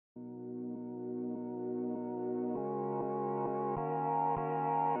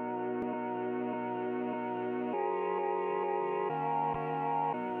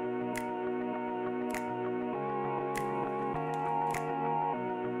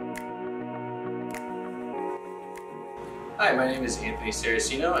Hi, my name is Anthony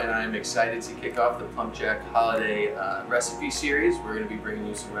Saracino, and I'm excited to kick off the Plum Jack Holiday Recipe Series. We're going to be bringing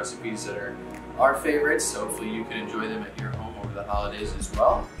you some recipes that are our favorites, so hopefully you can enjoy them at your home over the holidays as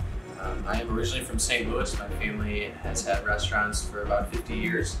well. I am originally from St. Louis. My family has had restaurants for about 50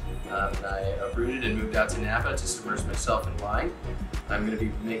 years, and I uprooted and moved out to Napa to submerge myself in wine. I'm going to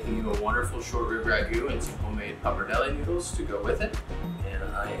be making you a wonderful short rib ragu and some homemade pappardelle noodles to go with it, and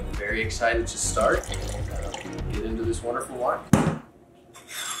I am very excited to start and get into this wonderful wine.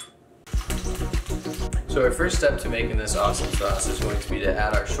 So our first step to making this awesome sauce is going to be to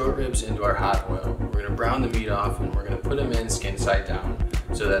add our short ribs into our hot oil. We're going to brown the meat off and we're going to put them in skin side down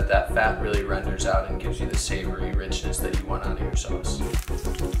so that that fat really renders out and gives you the savory richness that you want out of your sauce.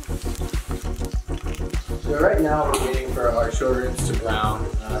 So right now we're waiting for our short ribs to brown,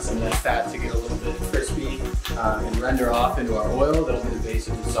 some of that fat to get a little bit crispy and render off into our oil. That'll be the base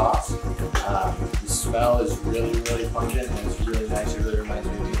of the sauce. The smell is really pungent and it's really nice. It really reminds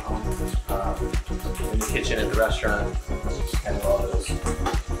me of being home in the kitchen at the restaurant. It's kind of all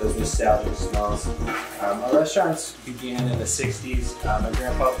those nostalgic smells. Our restaurants began in the 60s. My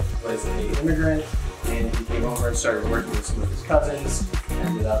grandpa was an immigrant and he came over and started working with some of his cousins.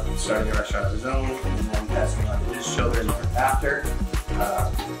 Ended up starting a restaurant of his own and then passing on to his children after.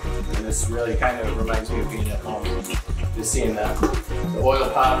 And this really kind of reminds me of being at home. Just seeing the oil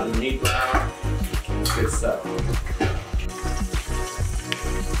pop and the meat brown. It's good stuff.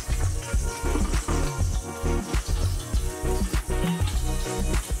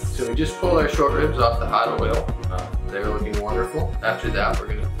 So we just pulled our short ribs off the hot oil. They're looking wonderful. After that, we're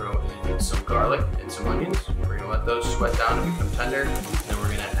going to throw in some garlic and some onions. We're going to let those sweat down and become tender. And then we're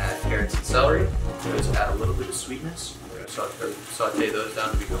going to add carrots and celery. Those add a little bit of sweetness. We're going to saute those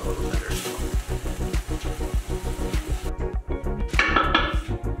down to become a little tender as well.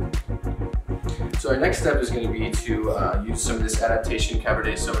 So our next step is going to be to use some of this Adaptation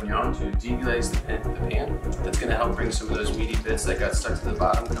Cabernet Sauvignon to deglaze the pan. That's going to help bring some of those meaty bits that got stuck to the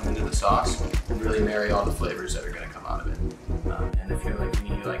bottom come into the sauce and really marry all the flavors that are going to come out of it. And if you're like me,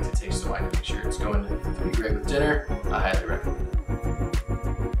 you like to taste the wine to make sure it's going to be great with dinner, I highly recommend it.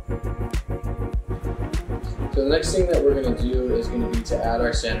 So the next thing that we're going to do is going to be to add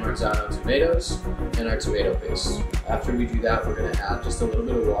our San Marzano tomatoes and our tomato paste. After we do that, we're going to add just a little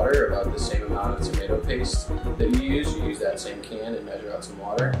bit of water, about the same amount of tomato paste that you use. You use that same can and measure out some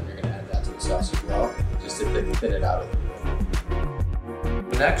water, and you're going to add that to the sauce as well, just to thin it out a little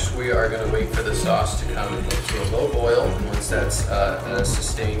bit. Next, we are going to wait for the sauce to come into a low boil, and once that's a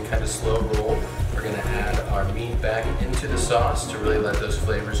sustained kind of slow roll, we're going to add our meat back into the sauce to really let those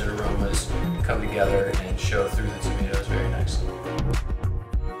flavors and aromas come together and show through the tomatoes very nicely.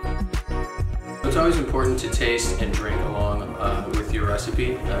 It's always important to taste and drink along with your recipe.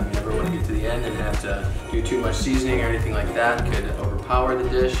 You never want to get to the end and have to do too much seasoning or anything like that. It could overpower the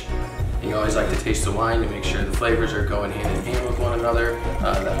dish. And you always like to taste the wine to make sure the flavors are going hand in hand with one another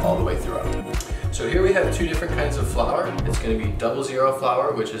all the way throughout. So here we have two different kinds of flour. It's going to be 00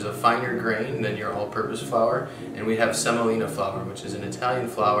 flour, which is a finer grain than your all-purpose flour, and we have semolina flour, which is an Italian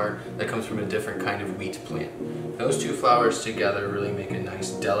flour that comes from a different kind of wheat plant. Those two flours together really make a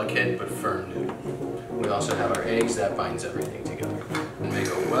nice, delicate but firm noodle. We also have our eggs that binds everything together. And we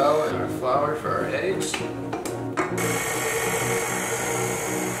go well in our flour for our eggs.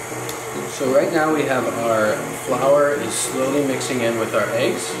 So right now we have our flour is slowly mixing in with our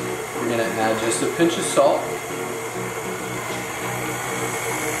eggs. We're going to add just a pinch of salt.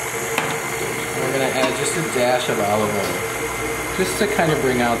 And we're going to add just a dash of olive oil, just to kind of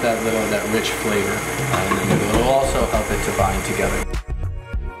bring out that rich flavor. And it will also help it to bind together.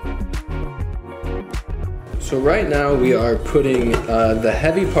 So right now we are putting the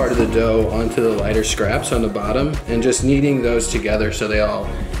heavy part of the dough onto the lighter scraps on the bottom and just kneading those together so they all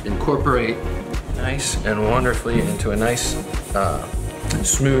incorporate nice and wonderfully into a nice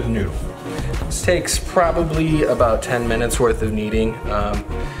smooth noodle. This takes probably about 10 minutes worth of kneading.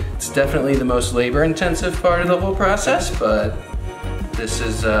 It's definitely the most labor intensive part of the whole process, but this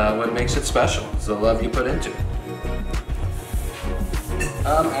is what makes it special. It's the love you put into it.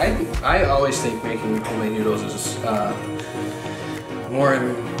 I always think making homemade noodles is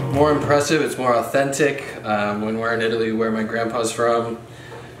more impressive. It's more authentic. When we're in Italy, where my grandpa's from,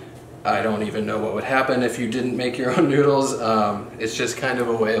 I don't even know what would happen if you didn't make your own noodles. It's just kind of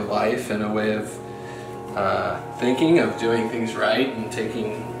a way of life and a way of thinking, of doing things right and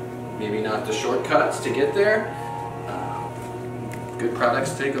taking maybe not the shortcuts to get there. Good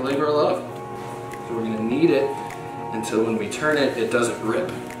products take a labor of love. So we're going to knead it until when we turn it, it doesn't rip.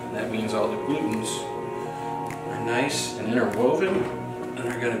 And that means all the glutens are nice and interwoven and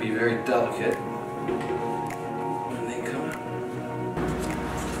are going to be very delicate when they come out.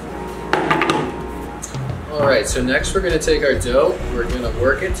 Alright, so next we're going to take our dough, we're going to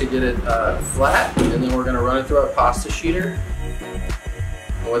work it to get it flat, and then we're going to run it through our pasta sheeter.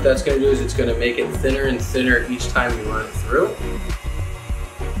 And what that's going to do is it's going to make it thinner and thinner each time we run it through.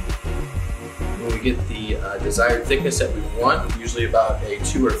 When we get the desired thickness that we want, usually about a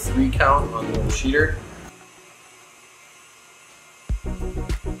 2 or 3 count on the little sheeter.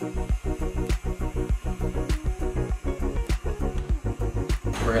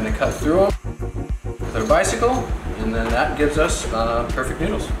 We're going to cut through them with our bicycle, and then that gives us perfect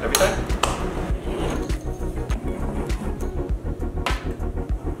noodles every time.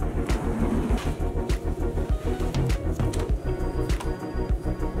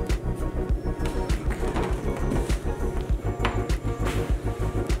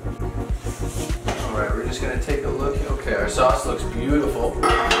 Alright, we're just going to take a look. Okay, our sauce looks beautiful.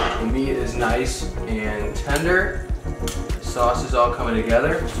 The meat is nice and tender. Sauce is all coming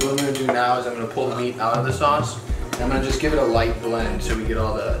together. So what I'm going to do now is I'm going to pull the meat out of the sauce, and I'm going to just give it a light blend so we get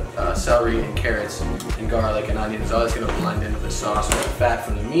all the celery and carrots and garlic and onions. All that's going to blend into the sauce with the fat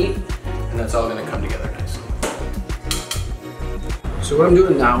from the meat, and that's all going to come together nicely. So what I'm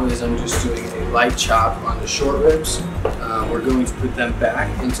doing now is I'm just doing a light chop on the short ribs. We're going to put them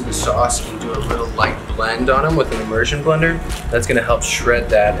back into the sauce and do a little light blend on them with an immersion blender. That's going to help shred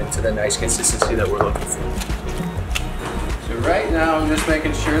that into the nice consistency that we're looking for. So right now I'm just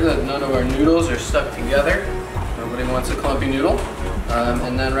making sure that none of our noodles are stuck together. Nobody wants a clumpy noodle.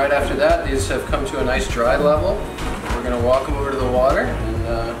 And then right after that, these have come to a nice dry level. We're going to walk them over to the water and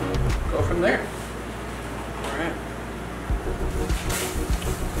go from there. All right.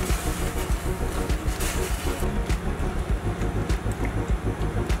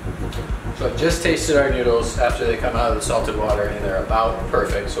 So I just tasted our noodles after they come out of the salted water, and they're about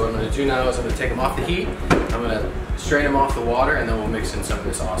perfect. So what I'm going to do now is I'm going to take them off the heat. I'm going to strain them off the water, and then we'll mix in some of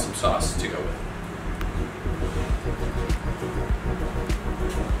this awesome sauce to go with it.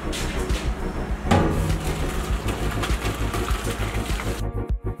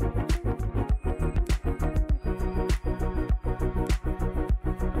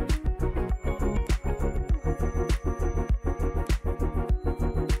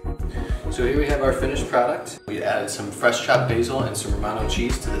 So here we have our finished product. We added some fresh chopped basil and some Romano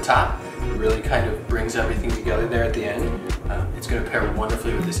cheese to the top. It really kind of brings everything together there at the end. It's going to pair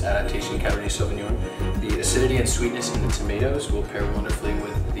wonderfully with this Adaptation Cabernet Sauvignon. The acidity and sweetness in the tomatoes will pair wonderfully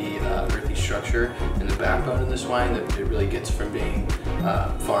with the earthy structure and the backbone in this wine that it really gets from being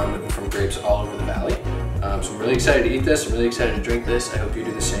farmed from grapes all over the valley. So I'm really excited to eat this. I'm really excited to drink this. I hope you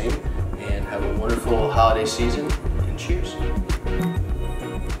do the same, and have a wonderful holiday season.